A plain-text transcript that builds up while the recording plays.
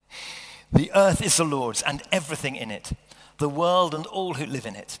The earth is the Lord's and everything in it, the world and all who live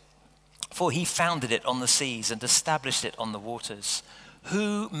in it. For he founded it on the seas and established it on the waters.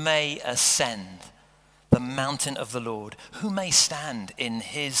 Who may ascend the mountain of the Lord? Who may stand in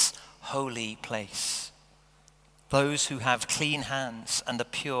his holy place? Those who have clean hands and a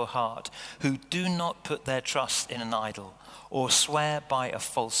pure heart, who do not put their trust in an idol or swear by a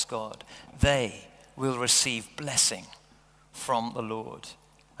false god, they will receive blessing from the Lord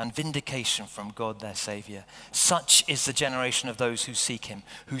and vindication from God their Savior. Such is the generation of those who seek him,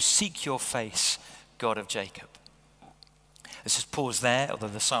 who seek your face, God of Jacob. Let's just pause there, although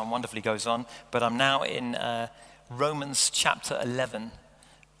the psalm wonderfully goes on, but I'm now in Romans chapter 11,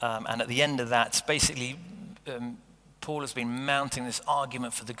 and at the end of that, basically, Paul has been mounting this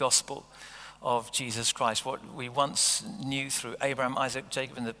argument for the gospel of Jesus Christ. What we once knew through Abraham, Isaac,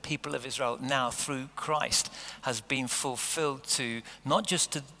 Jacob, and the people of Israel, now through Christ has been fulfilled to not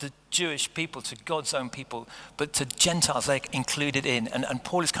just to the Jewish people, to God's own people, but to Gentiles, they're included in. And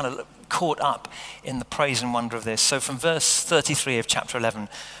Paul is kind of caught up in the praise and wonder of this. So from verse 33 of chapter 11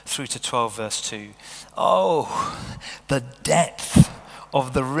 through to 12 verse 2. Oh, the depth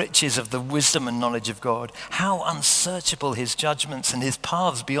of the riches of the wisdom and knowledge of God. How unsearchable his judgments and his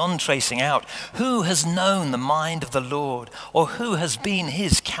paths beyond tracing out. Who has known the mind of the Lord, or who has been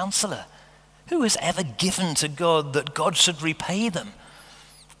his counselor? Who has ever given to God that God should repay them?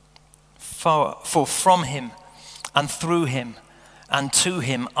 For from him and through him and to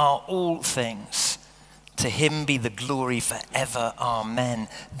him are all things. To him be the glory forever. Amen.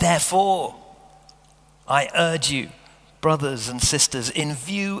 Therefore, I urge you, brothers and sisters, in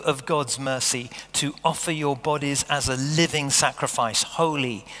view of God's mercy, to offer your bodies as a living sacrifice,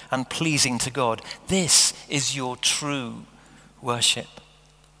 holy and pleasing to God. This is your true worship.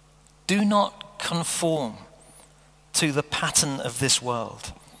 Do not conform to the pattern of this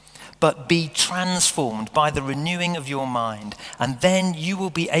world, but be transformed by the renewing of your mind, and then you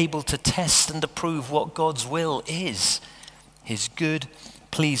will be able to test and approve what God's will is, his good,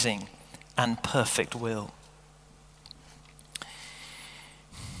 pleasing, and perfect will.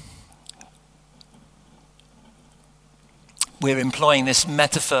 We're employing this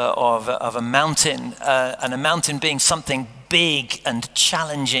metaphor of a mountain, and a mountain being something big and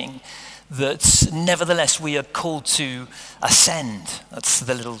challenging that nevertheless we are called to ascend. That's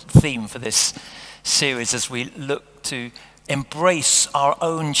the little theme for this series as we look to embrace our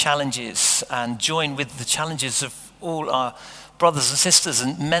own challenges and join with the challenges of all our brothers and sisters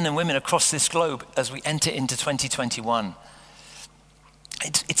and men and women across this globe as we enter into 2021.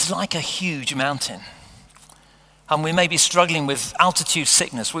 It's like a huge mountain. And we may be struggling with altitude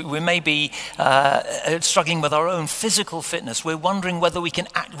sickness. We may be struggling with our own physical fitness. We're wondering whether we can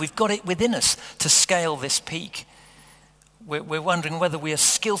act. We've got it within us to scale this peak. We're wondering whether we are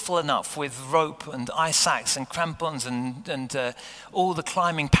skillful enough with rope and ice axe and crampons and all the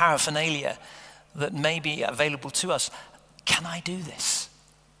climbing paraphernalia that may be available to us. Can I do this?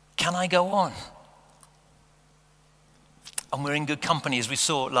 Can I go on? And we're in good company, as we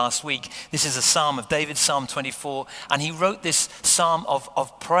saw last week. This is a psalm of David, Psalm 24, and he wrote this psalm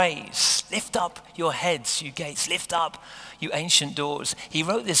of praise. Lift up your heads, you gates. Lift up, you ancient doors. He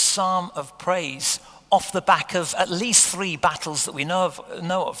wrote this psalm of praise off the back of at least 3 battles that we know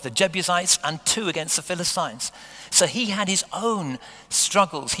of, the Jebusites and 2 against the Philistines. So he had his own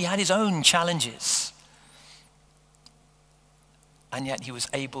struggles. He had his own challenges. And yet he was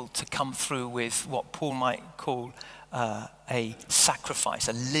able to come through with what Paul might call a sacrifice,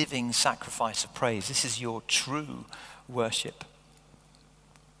 a living sacrifice of praise. This is your true worship.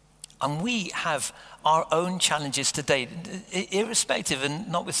 And we have our own challenges today, irrespective and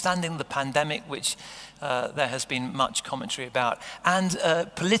notwithstanding the pandemic, which there has been much commentary about, and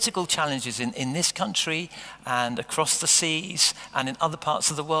political challenges in this country and across the seas and in other parts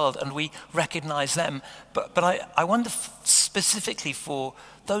of the world, and we recognize them. But I wonder specifically for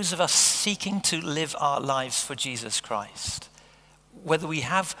those of us seeking to live our lives for Jesus Christ, whether we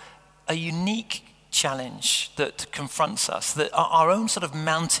have a unique challenge that confronts us, that our own sort of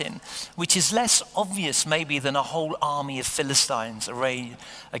mountain, which is less obvious maybe than a whole army of Philistines arrayed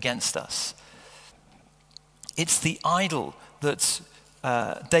against us. It's the idol that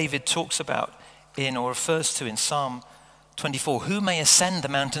David talks about or refers to in Psalm 24. Who may ascend the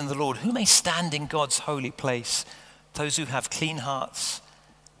mountain of the Lord? Who may stand in God's holy place? Those who have clean hands,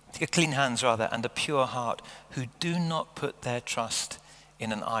 and a pure heart, who do not put their trust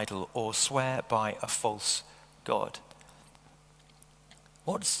in an idol or swear by a false god.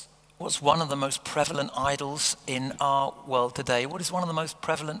 What's one of the most prevalent idols in our world today? What is one of the most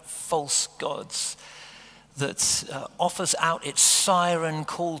prevalent false gods that offers out its siren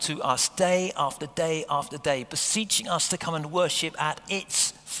call to us day after day after day, beseeching us to come and worship at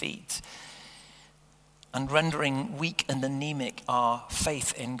its feet, and rendering weak and anemic our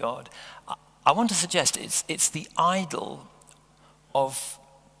faith in God. I want to suggest it's the idol of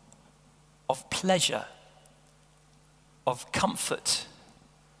pleasure, of comfort,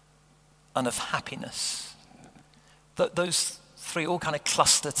 and of happiness. Those three all kind of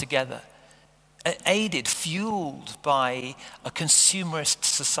cluster together, aided, fueled by a consumerist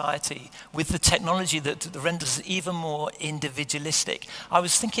society with the technology that renders it even more individualistic. I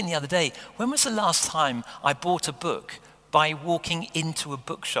was thinking the other day, when was the last time I bought a book by walking into a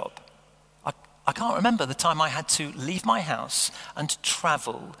bookshop? I can't remember the time I had to leave my house and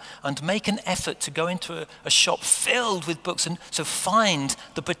travel and make an effort to go into a shop filled with books, and so find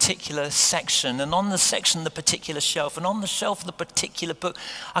the particular section, and on the section the particular shelf, and on the shelf the particular book.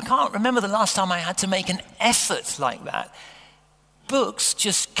 I can't remember the last time I had to make an effort like that. Books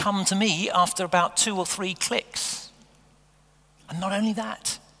just come to me after about 2 or 3 clicks. And not only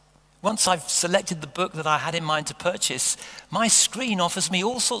that, once I've selected the book that I had in mind to purchase, my screen offers me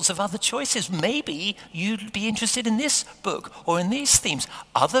all sorts of other choices. Maybe you'd be interested in this book or in these themes.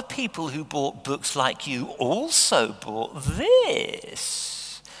 Other people who bought books like you also bought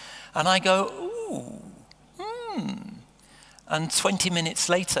this. And I go, And 20 minutes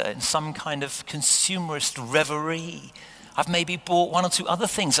later, in some kind of consumerist reverie, I've maybe bought 1 or 2 other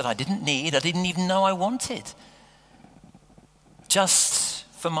things that I didn't need, I didn't even know I wanted. Just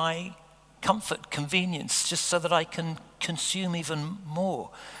for my comfort, convenience, just so that I can consume even more.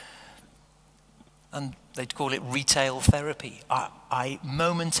 And they'd call it retail therapy. I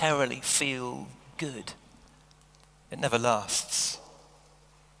momentarily feel good. It never lasts.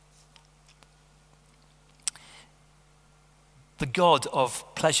 The God of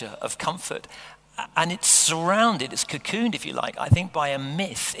pleasure, of comfort, and it's surrounded, it's cocooned, if you like, I think, by a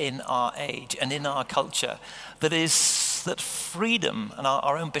myth in our age and in our culture that freedom, and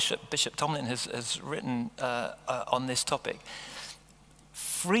our own Bishop Tomlin has written on this topic,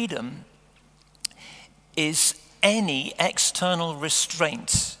 freedom is any external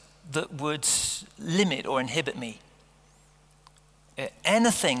restraint that would limit or inhibit me.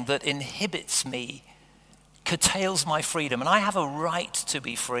 Anything that inhibits me curtails my freedom, and I have a right to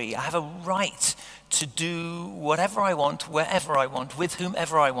be free. I have a right to do whatever I want, wherever I want, with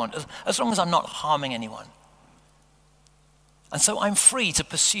whomever I want, as long as I'm not harming anyone. And so I'm free to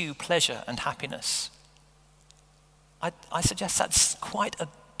pursue pleasure and happiness. I suggest that's quite a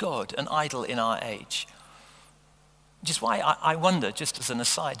god, an idol in our age. Which is why I wonder, just as an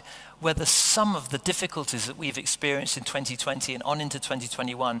aside, whether some of the difficulties that we've experienced in 2020 and on into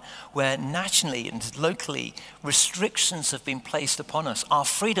 2021, where nationally and locally restrictions have been placed upon us, our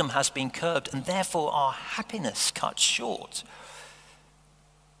freedom has been curbed, and therefore our happiness cut short,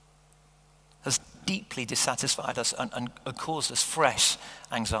 has deeply dissatisfied us and caused us fresh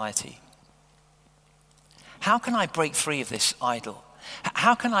anxiety. How can I break free of this idol?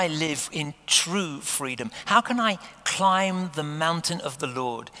 How can I live in true freedom? How can I climb the mountain of the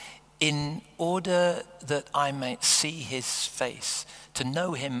Lord in order that I may see his face, to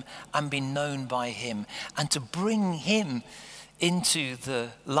know him and be known by him, and to bring him into the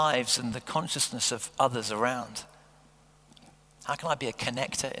lives and the consciousness of others around? How can I be a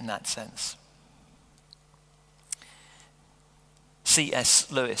connector in that sense?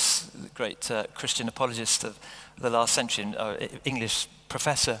 C.S. Lewis, the great Christian apologist of the last century, English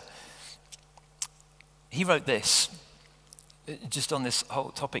professor, he wrote this, just on this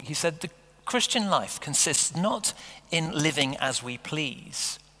whole topic. He said, "The Christian life consists not in living as we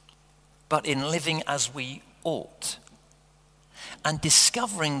please, but in living as we ought, and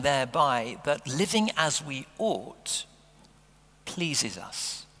discovering thereby that living as we ought pleases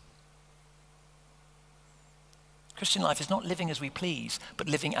us." Christian life is not living as we please, but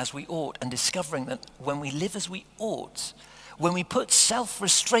living as we ought, and discovering that when we live as we ought, when we put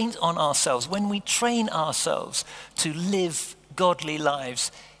self-restraint on ourselves, when we train ourselves to live godly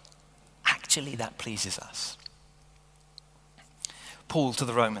lives, actually that pleases us. Paul to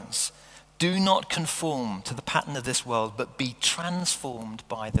the Romans, "Do not conform to the pattern of this world, but be transformed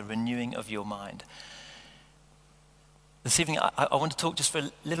by the renewing of your mind." This evening, I want to talk just for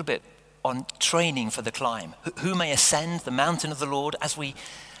a little bit on training for the climb. Who may ascend the mountain of the Lord as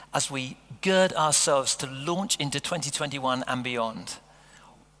we gird ourselves to launch into 2021 and beyond?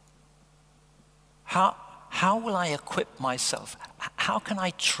 How will I equip myself? How can I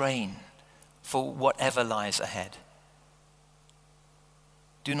train for whatever lies ahead?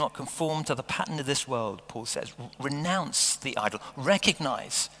 Do not conform to the pattern of this world, Paul says. Renounce the idol.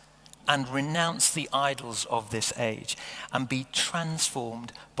 Recognize and renounce the idols of this age and be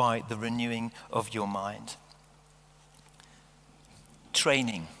transformed by the renewing of your mind.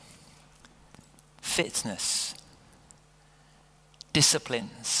 Training, fitness,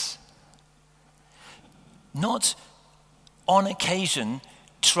 disciplines. Not on occasion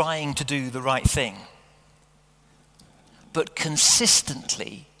trying to do the right thing, but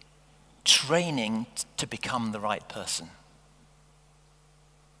consistently training to become the right person.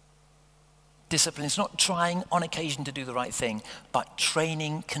 Discipline is not trying on occasion to do the right thing, but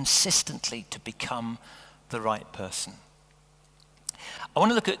training consistently to become the right person. I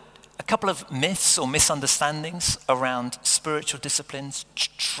want to look at a couple of myths or misunderstandings around spiritual disciplines,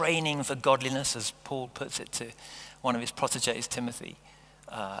 training for godliness, as Paul puts it to one of his proteges, Timothy,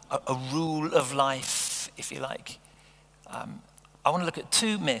 a rule of life, if you like. I want to look at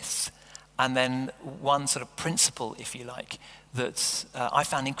two myths and then one sort of principle, if you like, that I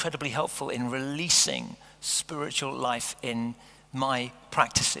found incredibly helpful in releasing spiritual life in my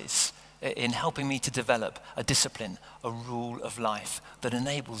practices, in helping me to develop a discipline, a rule of life that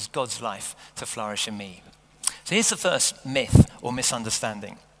enables God's life to flourish in me. So here's the first myth or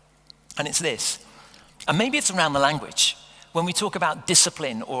misunderstanding, and it's this. And maybe it's around the language. When we talk about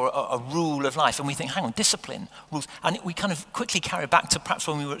discipline or a rule of life, and we think, hang on, discipline, rules, and we kind of quickly carry back to perhaps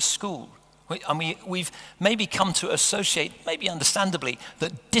when we were at school. We've maybe come to associate, maybe understandably,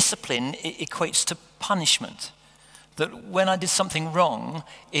 that discipline equates to punishment. That when I did something wrong,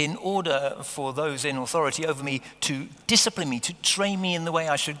 in order for those in authority over me to discipline me, to train me in the way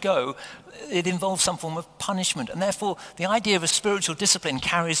I should go, it involves some form of punishment. And therefore, the idea of a spiritual discipline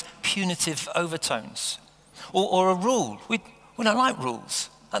carries punitive overtones. Or a rule. We don't like rules.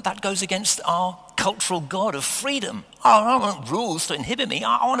 That goes against our cultural god of freedom. I don't want rules to inhibit me.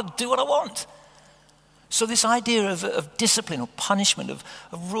 I want to do what I want. So this idea of discipline or punishment, of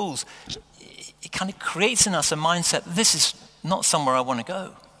rules, it kind of creates in us a mindset, this is not somewhere I want to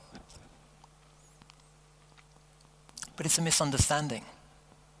go. But it's a misunderstanding.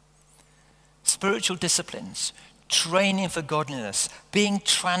 Spiritual disciplines, training for godliness, being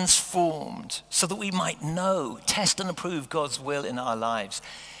transformed so that we might know, test and approve God's will in our lives,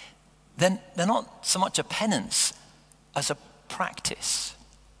 then they're not so much a penance as a practice.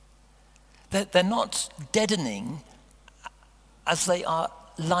 They're not deadening as they are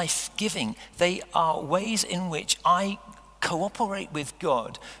life-giving. They are ways in which I cooperate with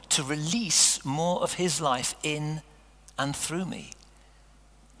God to release more of his life in and through me,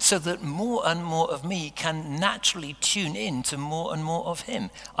 so that more and more of me can naturally tune in to more and more of him.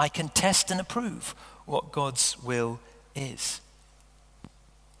 I can test and approve what God's will is.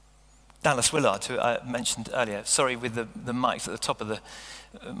 Dallas Willard, who I mentioned earlier, sorry with the mics at the top of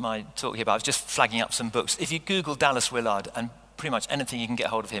my talk here, but I was just flagging up some books. If you Google Dallas Willard and pretty much anything you can get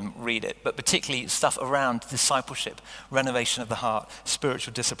hold of him, read it, but particularly stuff around discipleship, renovation of the heart,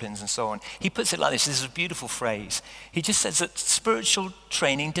 spiritual disciplines and so on. He puts it like this is a beautiful phrase. He just says that spiritual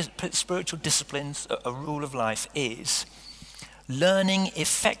training, spiritual disciplines, a rule of life is learning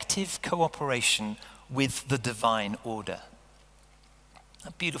effective cooperation with the divine order.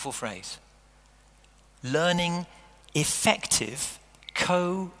 A beautiful phrase. Learning effective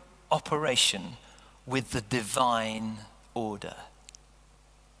cooperation with the divine order.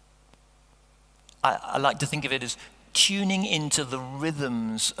 I like to think of it as tuning into the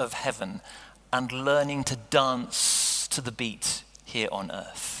rhythms of heaven and learning to dance to the beat here on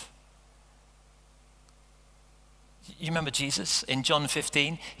earth. You remember Jesus? In John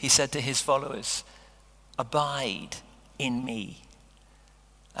 15, he said to his followers, "Abide in me,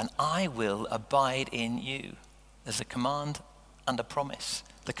 and I will abide in you." There's a command and a promise.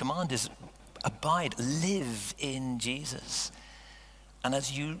 The command is abide, live in Jesus. And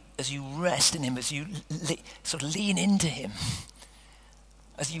as you rest in him, as you sort of lean into him,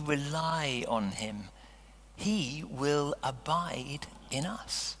 as you rely on him, he will abide in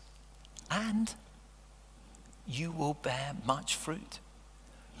us. And you will bear much fruit.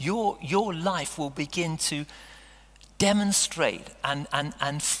 Your life will begin to demonstrate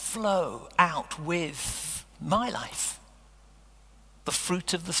and flow out with my life. The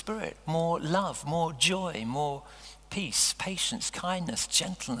fruit of the Spirit, more love, more joy, more peace, patience, kindness,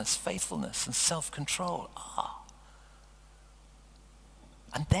 gentleness, faithfulness, and self-control.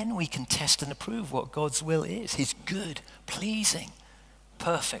 And then we can test and approve what God's will is, his good, pleasing,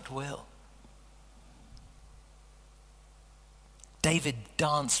 perfect will. David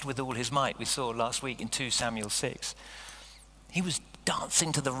danced with all his might, we saw last week in 2 Samuel 6. He was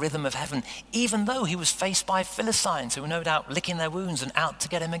dancing to the rhythm of heaven, even though he was faced by Philistines who were no doubt licking their wounds and out to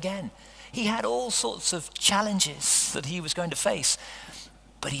get him again. He had all sorts of challenges that he was going to face.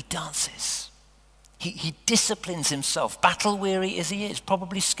 but he dances. He disciplines himself, battle-weary as he is,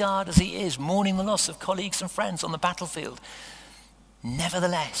 probably scarred as he is, mourning the loss of colleagues and friends on the battlefield.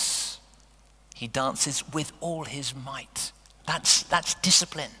 Nevertheless, he dances with all his might. That's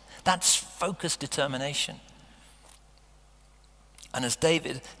discipline. That's focused determination. And as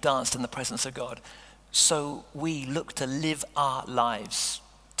David danced in the presence of God, so we look to live our lives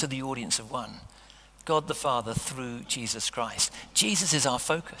to the audience of one. God the Father through Jesus Christ. Jesus is our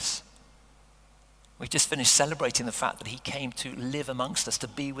focus. We've just finished celebrating the fact that he came to live amongst us, to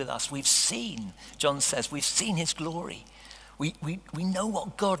be with us. We've seen, John says, we've seen his glory. We know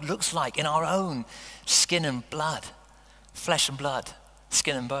what God looks like in our own skin and blood, flesh and blood,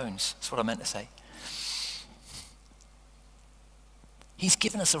 skin and bones. That's what I meant to say. He's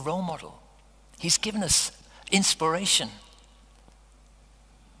given us a role model. He's given us inspiration.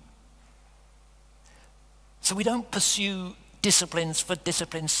 So we don't pursue disciplines for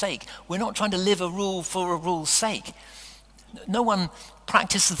discipline's sake. We're not trying to live a rule for a rule's sake. No one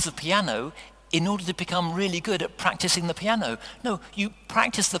practices the piano in order to become really good at practicing the piano. No, you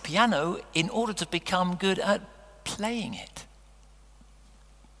practice the piano in order to become good at playing it.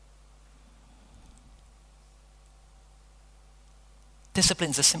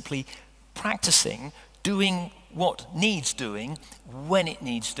 Disciplines are simply practicing doing what needs doing when it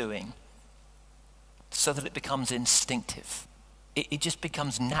needs doing, so that it becomes instinctive. It just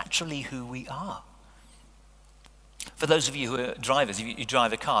becomes naturally who we are. For those of you who are drivers, if you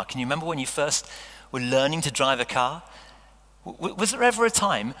drive a car, can you remember when you first were learning to drive a car? Was there ever a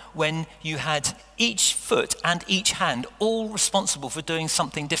time when you had each foot and each hand all responsible for doing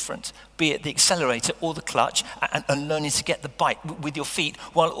something different, be it the accelerator or the clutch, and learning to get the bike with your feet,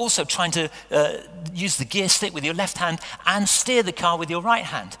 while also trying to use the gear stick with your left hand and steer the car with your right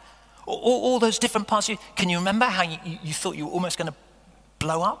hand? All those different parts. Can you remember how you thought you were almost going to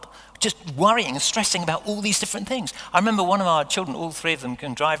blow up? Just worrying and stressing about all these different things. I remember one of our children, all three of them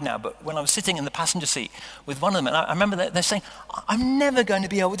can drive now, but when I was sitting in the passenger seat with one of them, and I remember they're saying, I'm never going to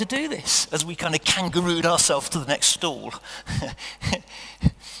be able to do this, as we kind of kangarooed ourselves to the next stall.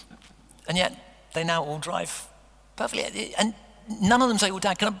 And yet, they now all drive perfectly. And none of them say, well,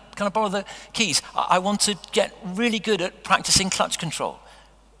 Dad, can I borrow the keys? I want to get really good at practicing clutch control.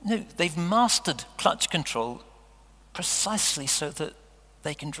 No, they've mastered clutch control precisely so that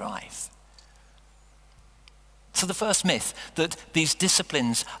they can drive. So the first myth, that these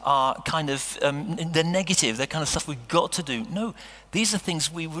disciplines are kind of, they're negative, they're kind of stuff we've got to do. No, these are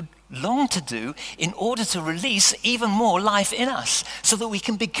things we would long to do in order to release even more life in us, so that we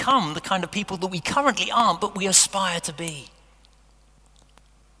can become the kind of people that we currently aren't, but we aspire to be.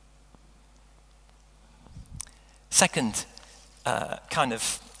 Second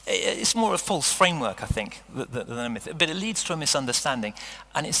it's more a false framework, I think, than a myth, but it leads to a misunderstanding,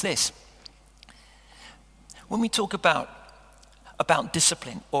 and it's this. When we talk about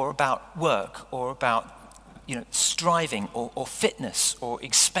discipline, or about work, or about striving, or fitness, or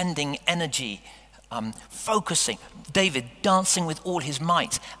expending energy, focusing, David dancing with all his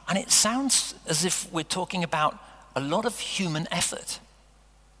might, and it sounds as if we're talking about a lot of human effort.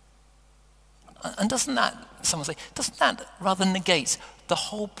 And doesn't that rather negate the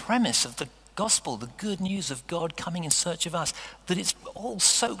whole premise of the gospel, the good news of God coming in search of us, that it's all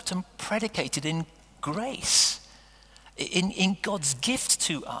soaked and predicated in grace, in God's gift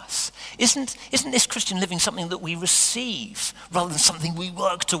to us? Isn't this Christian living something that we receive rather than something we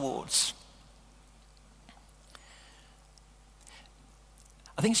work towards?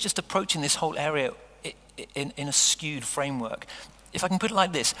 I think it's just approaching this whole area in a skewed framework. If I can put it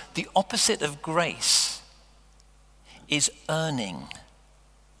like this, the opposite of grace is earning,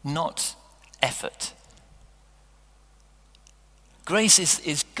 not effort. Grace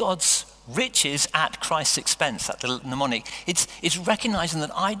is God's riches at Christ's expense, that little mnemonic. It's recognizing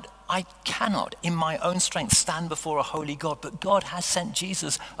that I cannot, in my own strength, stand before a holy God, but God has sent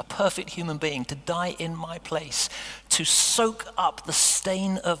Jesus, a perfect human being, to die in my place, to soak up the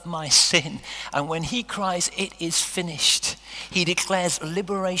stain of my sin. And when he cries, "It is finished," he declares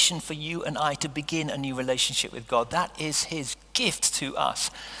liberation for you and I to begin a new relationship with God. That is his gift to us.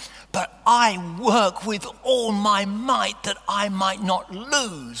 But I work with all my might that I might not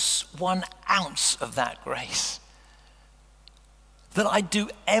lose 1 ounce of that grace. That I do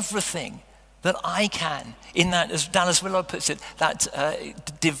everything that I can in that, as Dallas Willard puts it, that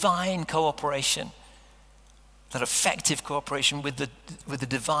divine cooperation, that effective cooperation with the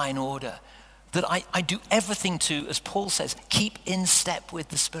divine order. That I do everything to, as Paul says, keep in step with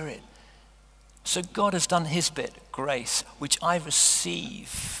the Spirit. So God has done his bit, grace, which I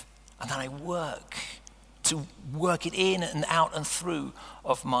receive, and then I work to work it in and out and through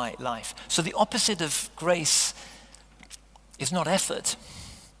of my life. So the opposite of grace is not effort,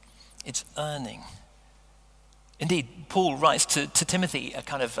 it's earning. Indeed, Paul writes to Timothy,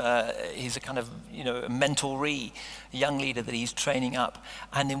 he's a kind of, a mentoree, a young leader that he's training up.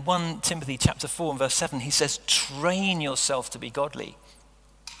 And in 1 Timothy chapter 4 and verse 7, he says, train yourself to be godly.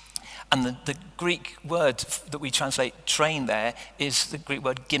 And the Greek word that we translate train there is the Greek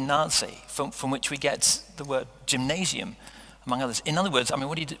word gymnase, from which we get the word gymnasium, among others. In other words,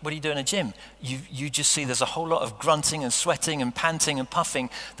 what do you do in a gym? You just see there's a whole lot of grunting and sweating and panting and puffing.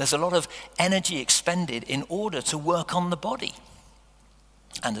 There's a lot of energy expended in order to work on the body.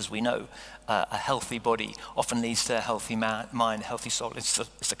 And as we know, a healthy body often leads to a healthy mind, healthy soul. It's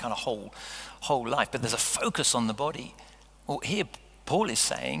a kind of whole life. But there's a focus on the body. Well, here Paul is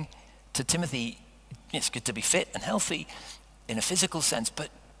saying to Timothy, it's good to be fit and healthy in a physical sense, but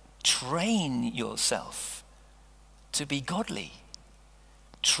train yourself to be godly.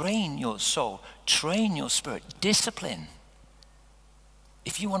 Train your soul, train your spirit, discipline.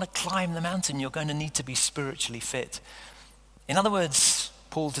 If you want to climb the mountain, you're going to need to be spiritually fit. In other words,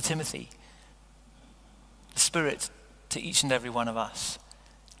 Paul to Timothy, the Spirit to each and every one of us,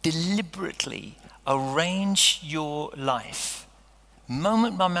 deliberately arrange your life,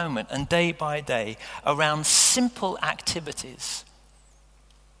 moment by moment and day by day, around simple activities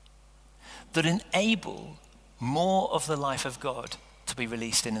that enable more of the life of God to be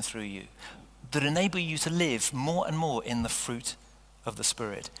released in and through you, that enable you to live more and more in the fruit of the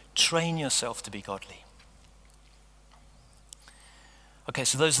Spirit. Train yourself to be godly. Okay,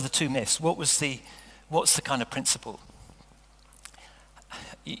 so those are the two myths. What's the kind of principle?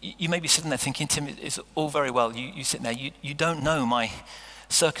 You may be sitting there thinking, Tim, it's all very well. You sit there, you don't know my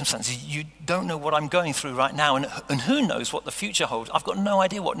circumstances. You don't know what I'm going through right now, and who knows what the future holds. I've got no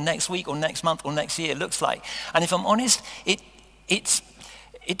idea what next week or next month or next year looks like. And if I'm honest, it's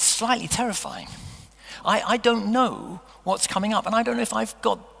slightly terrifying. I don't know what's coming up, and I don't know if I've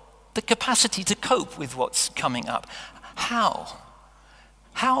got the capacity to cope with what's coming up. How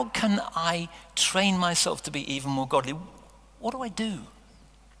can I train myself to be even more godly? What do I do?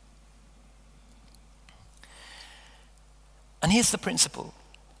 And here's the principle.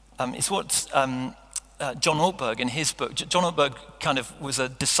 It's what John Ortberg in his book. John Ortberg kind of was a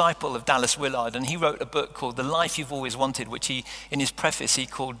disciple of Dallas Willard, and he wrote a book called The Life You've Always Wanted, which he, in his preface, he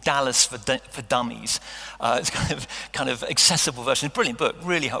called Dallas for Dummies. It's kind of accessible version. It's a brilliant book,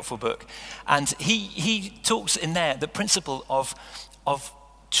 really helpful book. And he talks in there the principle of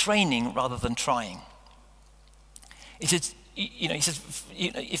training rather than trying. He says,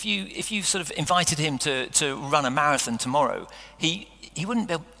 if you sort of invited him to run a marathon tomorrow, he wouldn't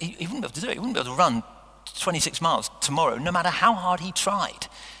be able to do it. He wouldn't be able to run 26 miles tomorrow, no matter how hard he tried.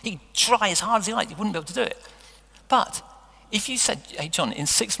 He'd try as hard as he liked, he wouldn't be able to do it. But if you said, hey John, in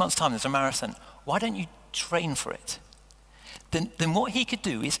 6 months' time there's a marathon, why don't you train for it? Then what he could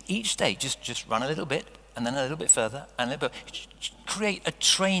do is each day just run a little bit, and then a little bit further, and a little bit, create a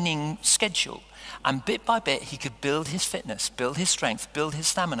training schedule. And bit by bit, he could build his fitness, build his strength, build his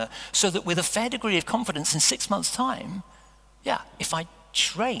stamina, so that with a fair degree of confidence in 6 months' time, if I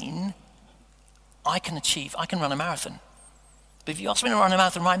train, I can run a marathon. But if you ask me to run a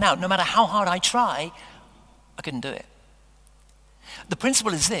marathon right now, no matter how hard I try, I couldn't do it. The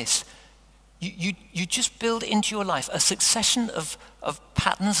principle is this. You just build into your life a succession of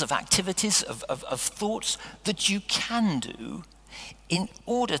patterns, of activities, of thoughts that you can do in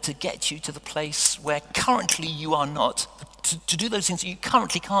order to get you to the place where currently you are not, to do those things that you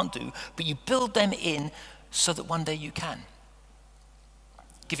currently can't do, but you build them in so that one day you can.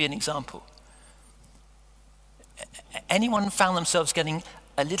 Give you an example. Anyone found themselves getting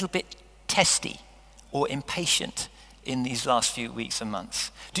a little bit testy or impatient in these last few weeks and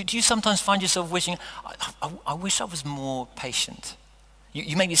months? Do you sometimes find yourself wishing, I wish I was more patient?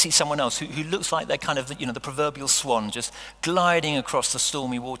 You maybe see someone else who looks like they're kind of the proverbial swan just gliding across the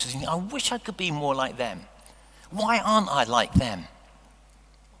stormy waters. I wish I could be more like them. Why aren't I like them?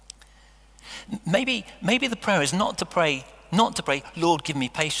 Maybe the prayer is not to pray, Lord, give me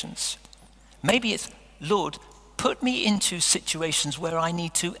patience. Maybe it's, Lord, put me into situations where I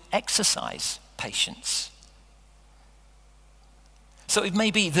need to exercise patience. So it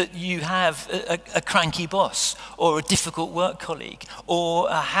may be that you have a cranky boss, or a difficult work colleague, or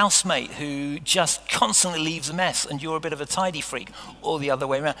a housemate who just constantly leaves a mess and you're a bit of a tidy freak, or the other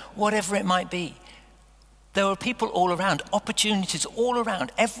way around. Whatever it might be. There are people all around, opportunities all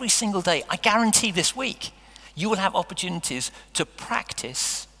around, every single day. I guarantee this week, you will have opportunities to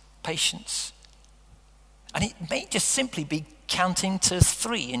practice patience. And it may just simply be counting to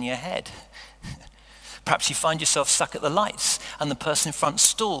 3 in your head. Perhaps you find yourself stuck at the lights and the person in front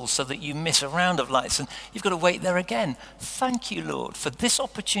stalls so that you miss a round of lights and you've got to wait there again. Thank you, Lord, for this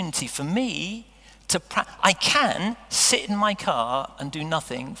opportunity for me to I can sit in my car and do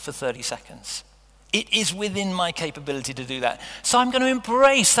nothing for 30 seconds. It is within my capability to do that. So I'm going to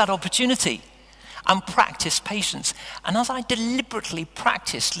embrace that opportunity and practice patience. And as I deliberately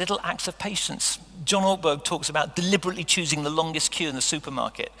practice little acts of patience, John Ortberg talks about deliberately choosing the longest queue in the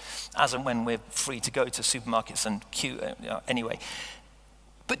supermarket, as and when we're free to go to supermarkets and queue anyway.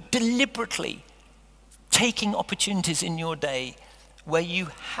 But deliberately taking opportunities in your day where you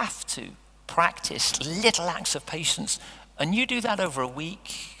have to practice little acts of patience, and you do that over a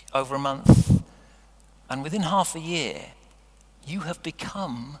week, over a month, and within half a year, you have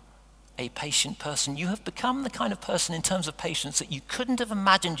become a patient person. You have become the kind of person in terms of patience that you couldn't have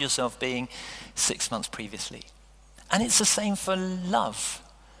imagined yourself being 6 months previously. And it's the same for love,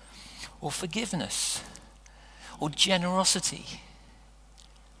 or forgiveness, or generosity.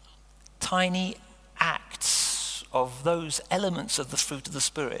 Tiny acts of those elements of the fruit of the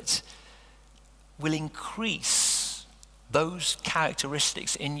Spirit will increase those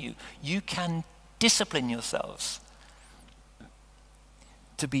characteristics in you. You can discipline yourselves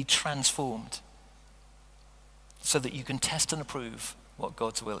to be transformed so that you can test and approve what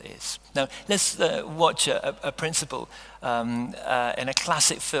God's will is. Now, let's watch a principle in a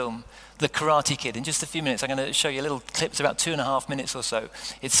classic film, The Karate Kid. In just a few minutes, I'm going to show you a little clip. It's about 2.5 minutes or so.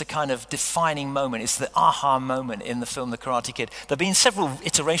 It's a kind of defining moment. It's the aha moment in the film, The Karate Kid. There have been several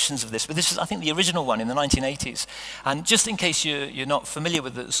iterations of this, but this is, I think, the original one in the 1980s. And just in case you're not familiar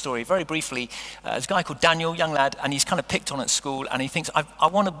with the story, very briefly, there's a guy called Daniel, young lad, and he's kind of picked on at school, and he thinks, I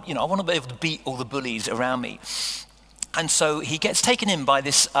want to be able to beat all the bullies around me. And so he gets taken in by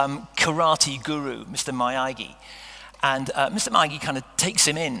this karate guru, Mr. Miyagi. And Mr. Miyagi kind of takes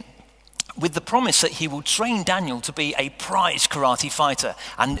him in with the promise that he will train Daniel to be a prize karate fighter,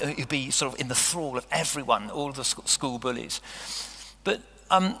 and he'll be sort of in the thrall of everyone, all of the school bullies. But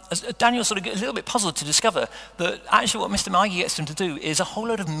Daniel sort of gets a little bit puzzled to discover that actually what Mr. Miyagi gets him to do is a whole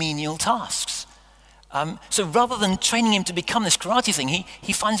load of menial tasks. So rather than training him to become this karate thing,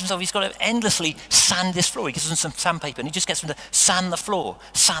 he finds himself, he's got to endlessly sand this floor. He gives him some sandpaper and he just gets him to sand the floor.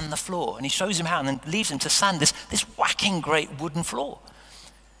 And he shows him how and then leaves him to sand this whacking great wooden floor.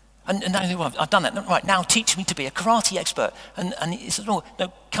 And now, well, I've done that. Right, now teach me to be a karate expert. And he says, no,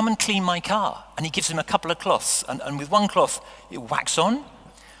 come and clean my car. And he gives him a couple of cloths. And with one cloth, you wax on.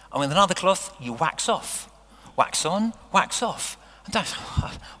 And with another cloth, you wax off. Wax on, wax off. And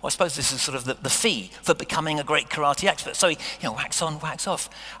well, I suppose this is sort of the fee for becoming a great karate expert. So he, wax on, wax off.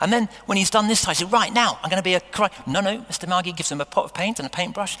 And then when he's done this, I said, right, now I'm going to be a karate. No, Mr. Miyagi gives him a pot of paint and a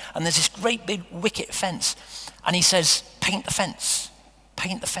paintbrush, and there's this great big wicket fence. And he says, paint the fence,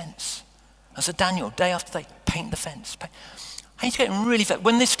 paint the fence. And so Daniel, day after day, paint the fence. And he's getting really fed.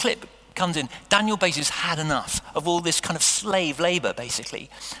 When this clip comes in, Daniel basically has had enough of all this kind of slave labor, basically.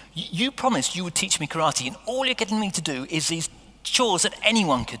 You promised you would teach me karate, and all you're getting me to do is these chores that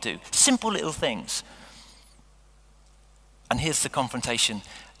anyone could do, simple little things. And here's the confrontation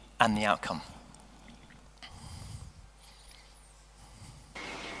and the outcome.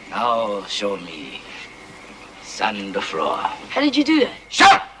 Now show me sand the floor. How did you do that?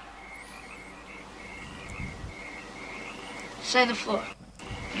 Shut up! Sand the floor.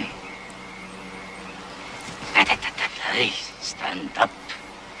 Hey, stand up.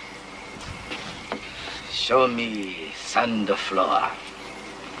 Show me sand the floor.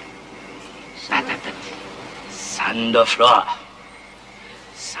 Sand the floor.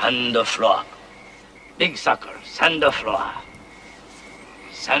 Sand the floor. Big sucker, sand the floor.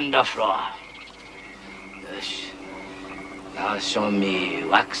 Sand the floor. Yes. Now show me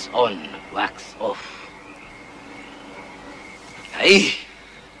wax on, wax off. Hey.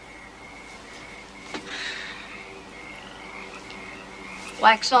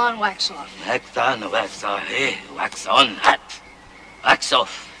 Wax on, wax off. Wax on, wax off. Hey, wax on, hat. Wax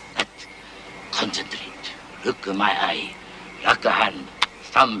off, hat. Concentrate. Look at my eye. Lock a hand.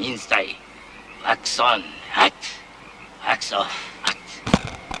 Thumb inside. Wax on, hat. Wax off, hat.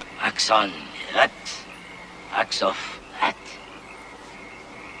 Wax on, hat. Wax off, hat.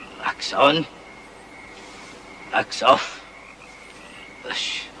 Wax on. Wax off.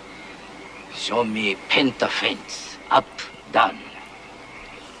 Push. Show me paint the fence. Up, down.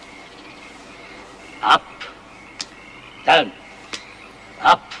 Up, down,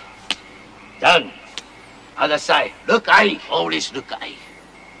 up, down. Other side. Look eye. Always look eye.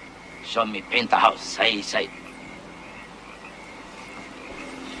 Show me paint the house. Side.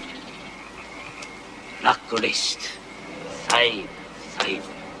 Lock wrist. Side.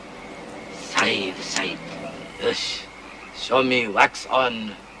 side. Yes. Show me wax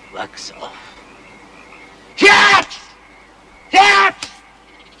on, wax off. That!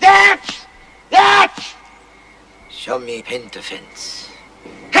 Show me paint the fence.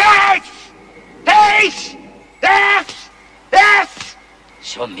 That!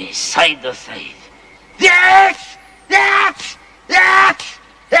 Show me side to side.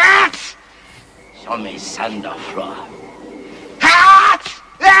 Show me sand or floor.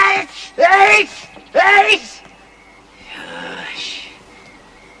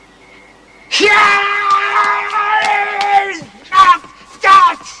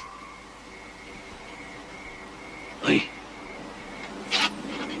 Oi.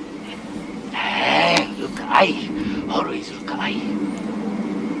 Look, I always look, I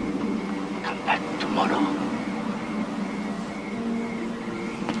come back tomorrow.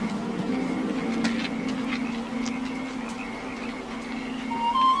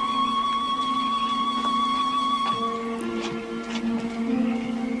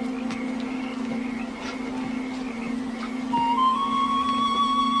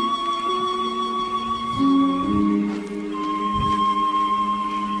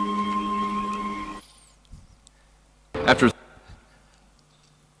 After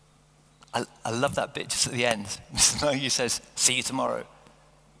I love that bit just at the end. Mr. Mogu says, see you tomorrow.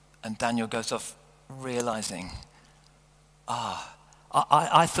 And Daniel goes off realizing,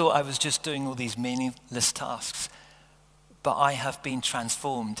 I thought I was just doing all these meaningless tasks, but I have been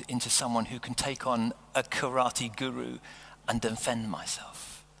transformed into someone who can take on a karate guru and defend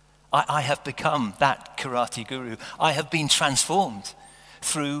myself. I have become that karate guru. I have been transformed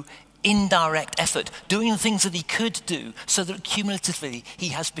through indirect effort, doing the things that he could do, so that cumulatively he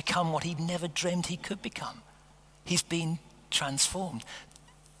has become what he never dreamed he could become. He's been transformed.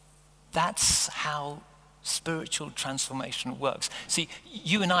 That's how spiritual transformation works. See,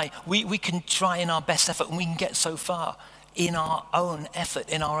 you and I, we can try in our best effort and we can get so far in our own effort,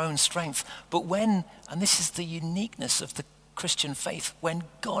 in our own strength. But when, and this is the uniqueness of the Christian faith, when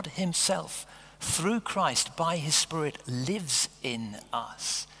God himself, through Christ, by his Spirit, lives in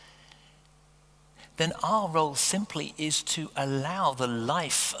us, then our role simply is to allow the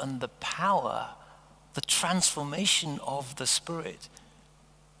life and the power, the transformation of the Spirit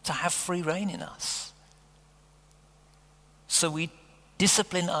to have free reign in us. So we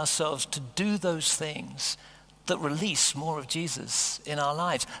discipline ourselves to do those things that release more of Jesus in our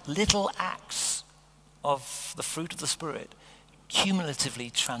lives. Little acts of the fruit of the Spirit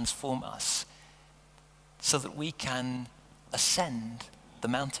cumulatively transform us so that we can ascend the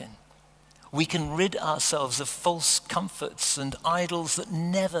mountain. We can rid ourselves of false comforts and idols that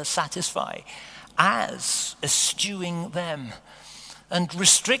never satisfy, as eschewing them and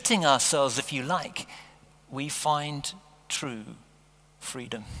restricting ourselves, if you like, we find true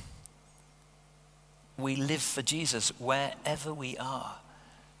freedom. We live for Jesus wherever we are,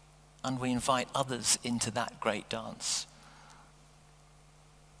 and we invite others into that great dance.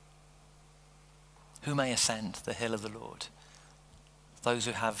 Who may ascend the hill of the Lord? Those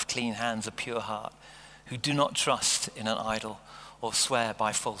who have clean hands, a pure heart, who do not trust in an idol or swear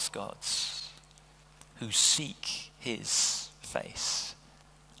by false gods, who seek his face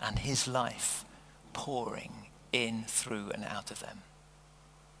and his life pouring in, through, and out of them.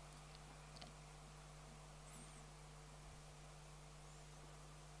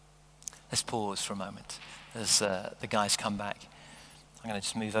 Let's pause for a moment as the guys come back. I'm going to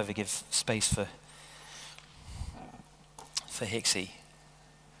just move over, give space for Hixie.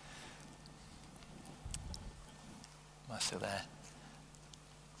 Am I still there?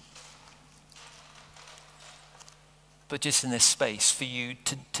 But just in this space for you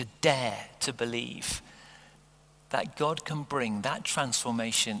to dare to believe that God can bring that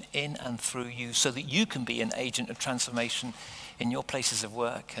transformation in and through you so that you can be an agent of transformation in your places of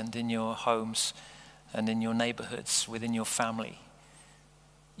work and in your homes and in your neighborhoods, within your family.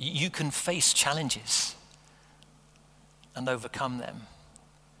 You can face challenges and overcome them.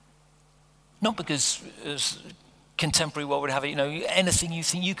 Not because as contemporary world would have it, anything you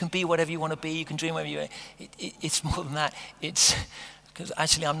think, you can be whatever you want to be, you can dream whatever you want. It's more than that. It's because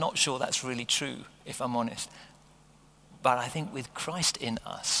actually I'm not sure that's really true, if I'm honest. But I think with Christ in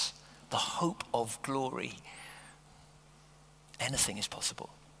us, the hope of glory, anything is possible.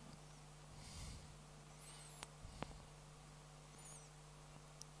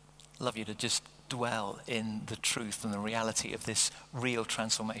 I'd love you to just dwell in the truth and the reality of this real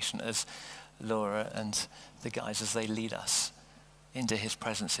transformation as Laura and the guys, as they lead us into his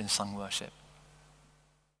presence in sung worship.